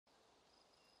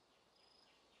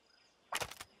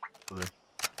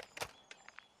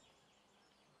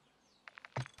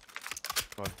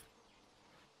Olha.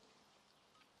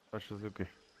 Vais fazer o quê?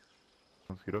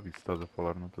 Conseguir ouvir se estás a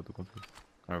falar, não estou a conseguir.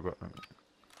 Agora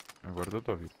eu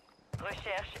estou a ouvir.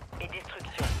 Recherche et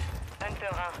destruction. Hunter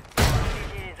 1,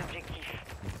 privilégiez les objectifs.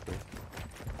 Okay.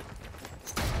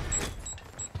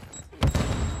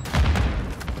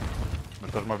 Mas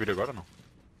estás-me a ouvir agora ou não?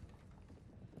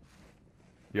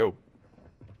 Yo!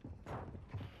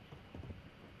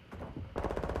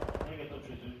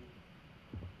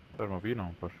 Estás-me a ouvir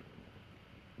não, pois?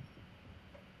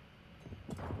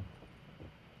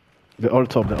 They're all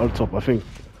top, I think.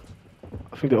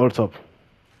 I think they're all top.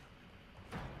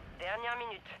 Dernière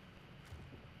minute.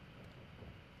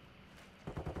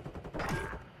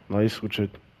 Nice, good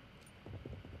shit.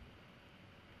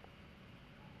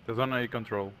 There's on A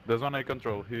control. There's on A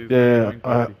control. He's Yeah, going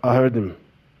to I heard him.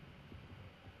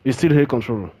 He's still here,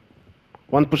 control.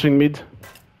 One pushing mid.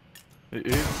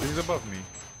 He's above me.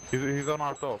 He's on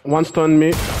our top. One stun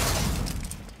me.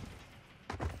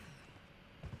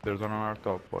 There's one on our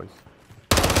top, boys.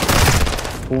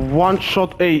 One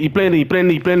shot A. He planning A.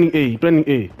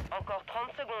 Encore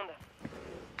 30 secondes.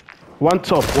 One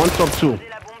top two. Posez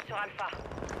la bombe sur Alpha.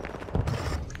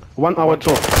 One our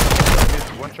top.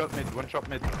 One shot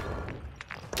mid.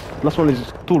 Last one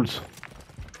is tools.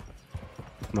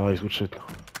 Nice, good shit.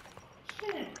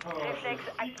 Réflexe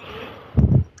actif.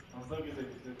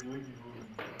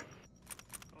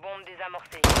 Bombe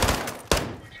désamorcée.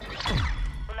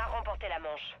 On a remporté la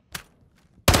manche.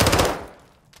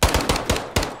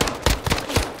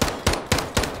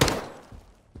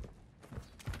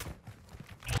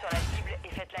 Sur la cible et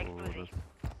faites-la exploser.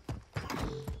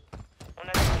 On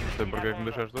a Sei sécurisé porque é la que me bombe.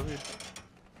 deixaste de ouvir.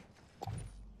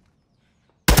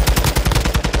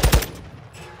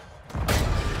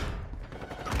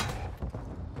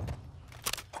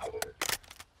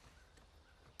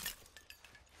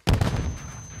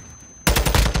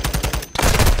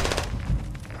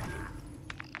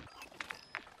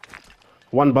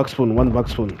 One back spoon.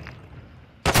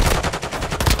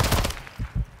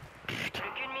 Plus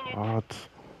qu'une minute. What?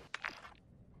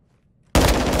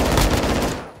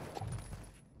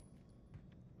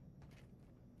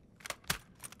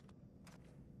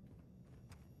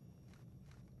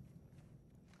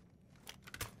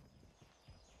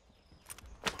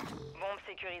 Bombe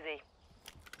sécurisée.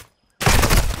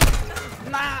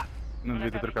 Não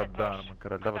devia ter trocado de arma,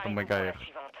 caralho. Dava tão bem cá Préparez-vous R. pour la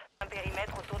suivante. Un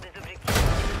périmètre autour des objectifs.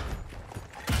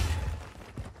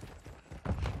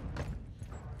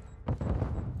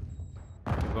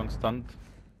 He's on stunned.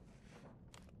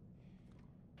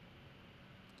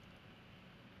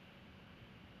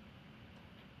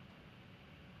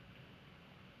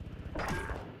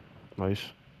 Nice.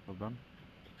 Well done.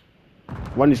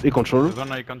 One is A control. He's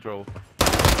on A control.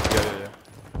 Yeah.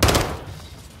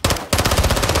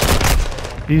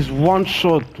 He's one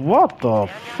shot. What the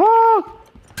fuck?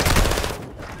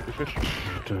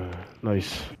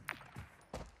 Nice.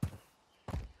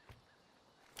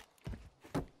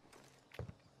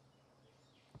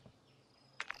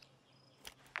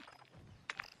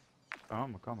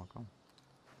 Calma.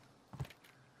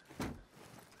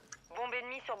 Bombe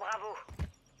ennemie sur Bravo.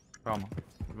 Calma.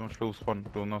 Vamos pelo spawn,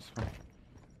 pelo nosso spawn.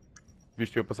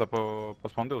 Viste eu passar para o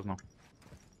spawn deles, não?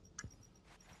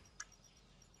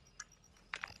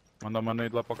 Manda uma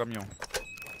nade lá para o caminhão.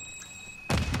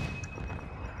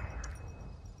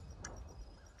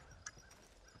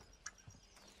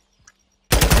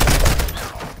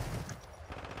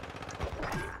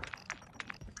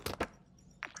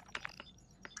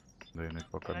 Dei a nade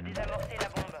para o On a caminhão. désamorcé la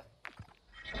bombe.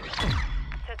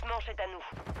 Cette manche est à nous.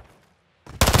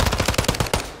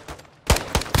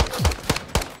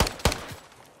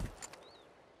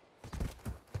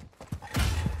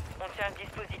 On tient le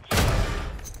dispositif.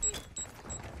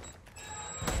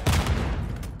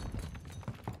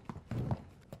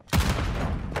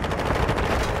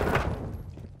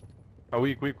 Ah,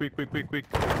 weak. He's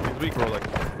weak, Rolex.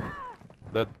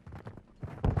 Dead.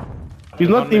 He's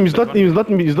not him. He's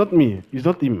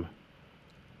not him.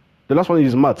 The last one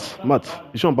is Matt.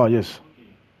 He's on bar, yes.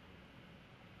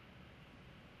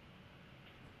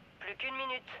 Plus qu'une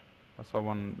minute. I saw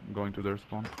one going to their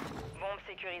spawn. Bombe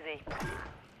sécurisée.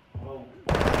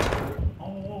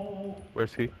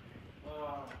 Where's he?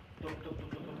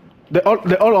 They're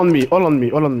all on me.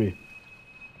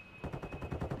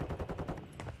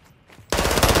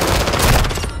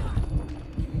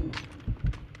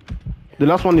 The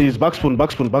last one is back spoon.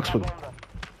 Our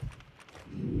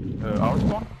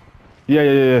spawn?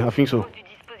 Yeah, I think so. Pose du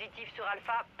dispositif sur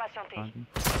Alpha, patientez.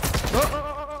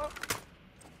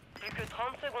 Plus que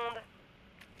 30 secondes.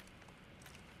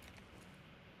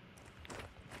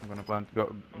 I'm gonna plant. Got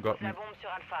On pose me. la bombe sur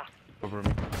Alpha. Over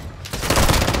me.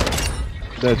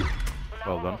 Dead. On a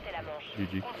Well done. remporté la manche.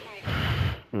 GG.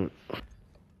 Continuez.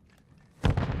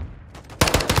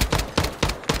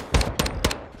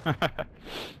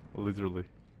 Literally.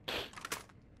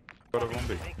 Agora vamos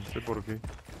ver. Não sei porquê.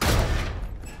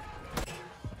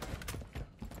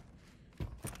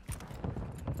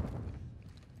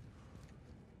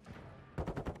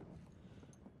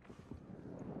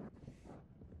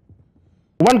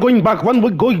 One going back, one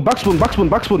going back spawn, back spawn,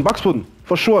 back spawn, back spawn.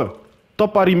 For sure.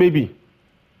 Top party maybe.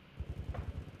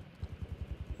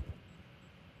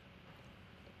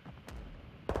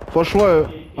 For sure.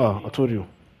 Ah, I told you.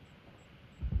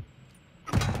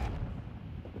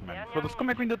 Mano, foda-se,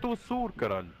 como é que eu ainda estou a sur,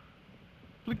 caralho?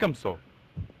 Explica-me só.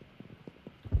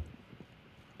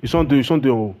 Ils sont deux en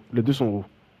haut. Les deux sont en haut.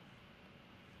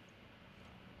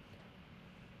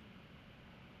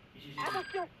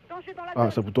 Attention, danger dans la Ah,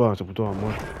 c'est pour toi,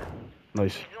 moi.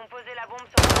 Nice. Ils ont posé la bombe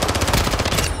sur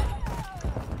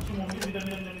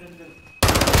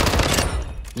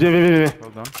Viens, viens, viens, viens.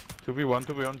 Well done. 2v1,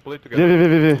 2v1, play together. Viens, viens,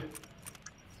 viens, viens.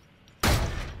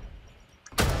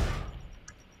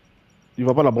 Il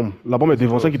va pas la bombe. La bombe est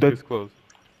devant, ça qui doit He's être. close.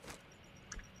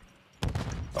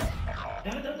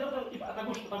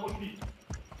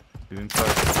 He's inside,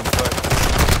 he's inside.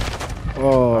 Oh.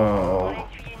 On a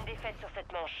essuyé une défaite sur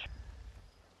cette manche.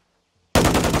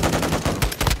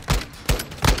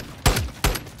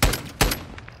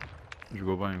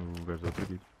 Jogou bem o gajo da outra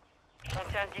equipe. On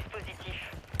tient le dispositif.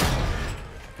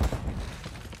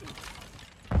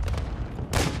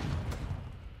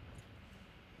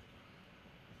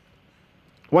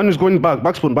 One is going back.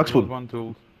 Back spawn, back spawn. One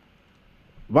tool.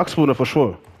 Back spawner for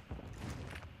sure.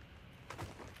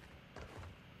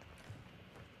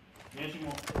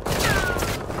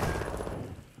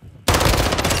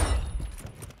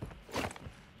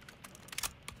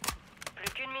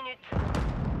 Plus qu'une minute.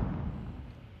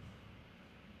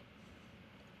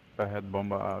 If I had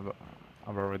bomb,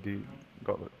 I've already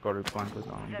got it planted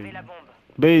on Vous avez B. la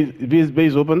bombe.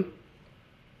 Base open.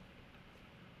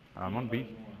 I'm on B.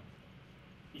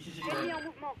 Ennemi en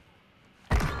mouvement.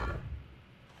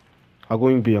 I'm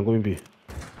going B, I'm going B.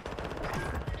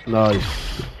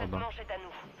 Nice. Cette manche est à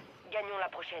nous. Gagnons la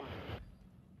prochaine.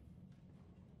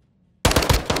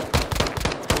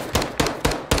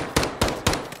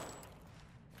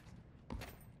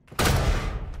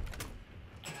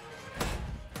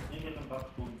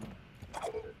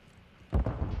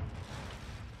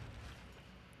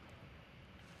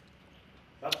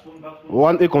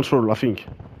 One A control, I think.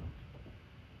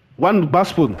 One back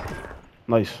spawn.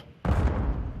 Nice.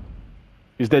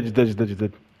 He's dead, he's dead, he's dead, he's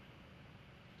dead.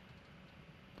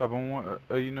 Tá bom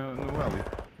aí no alley.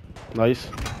 Nice.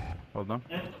 Well done.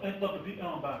 Un top B, un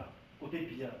en bas. Côté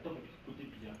billard, top côté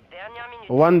billard. Dernière minute.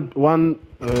 One,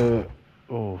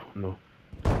 oh, no.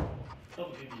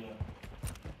 Top B billard.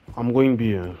 I'm going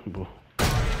B, bro.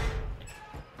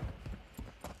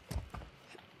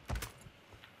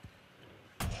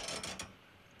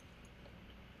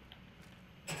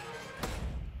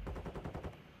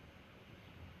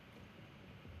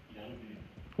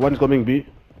 One is coming B.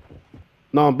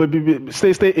 No, B,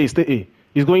 stay A, stay A.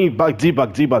 He's going back, D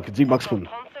back spawn. 30 secondes.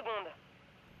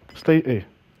 Stay A.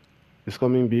 He's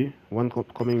coming B. One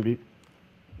coming B.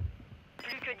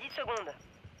 Plus que 10 secondes.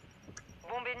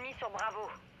 Bombe ennemie sur Bravo.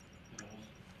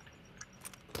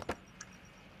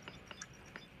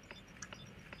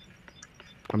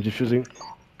 I'm defusing.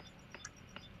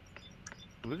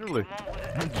 Literally.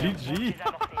 Membre de GG.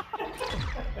 désamorcé.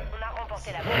 On a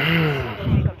remporté la bombe.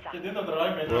 Continuez comme ça. C'est de notre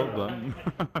travail maintenant. Well done.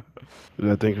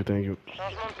 Yeah, thank you, thank you.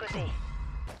 Changement de côté.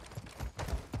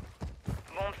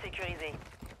 Bombe sécurisée.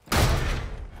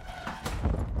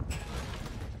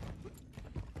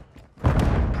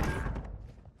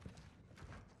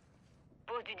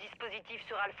 Pose du dispositif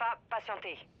sur Alpha,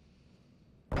 patientez.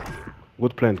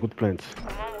 Good plant, good plant.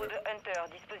 Membre de Hunter,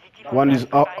 dispositif. One is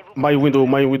out. My window,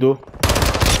 my window.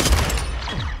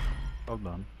 Well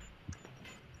done.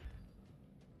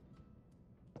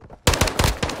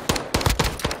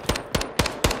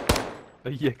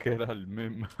 Ai, caralho,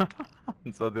 mesmo.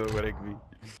 Só deu agora que vi.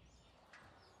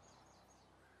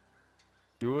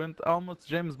 You went almost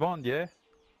James Bond, yeah?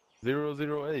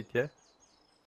 008, yeah?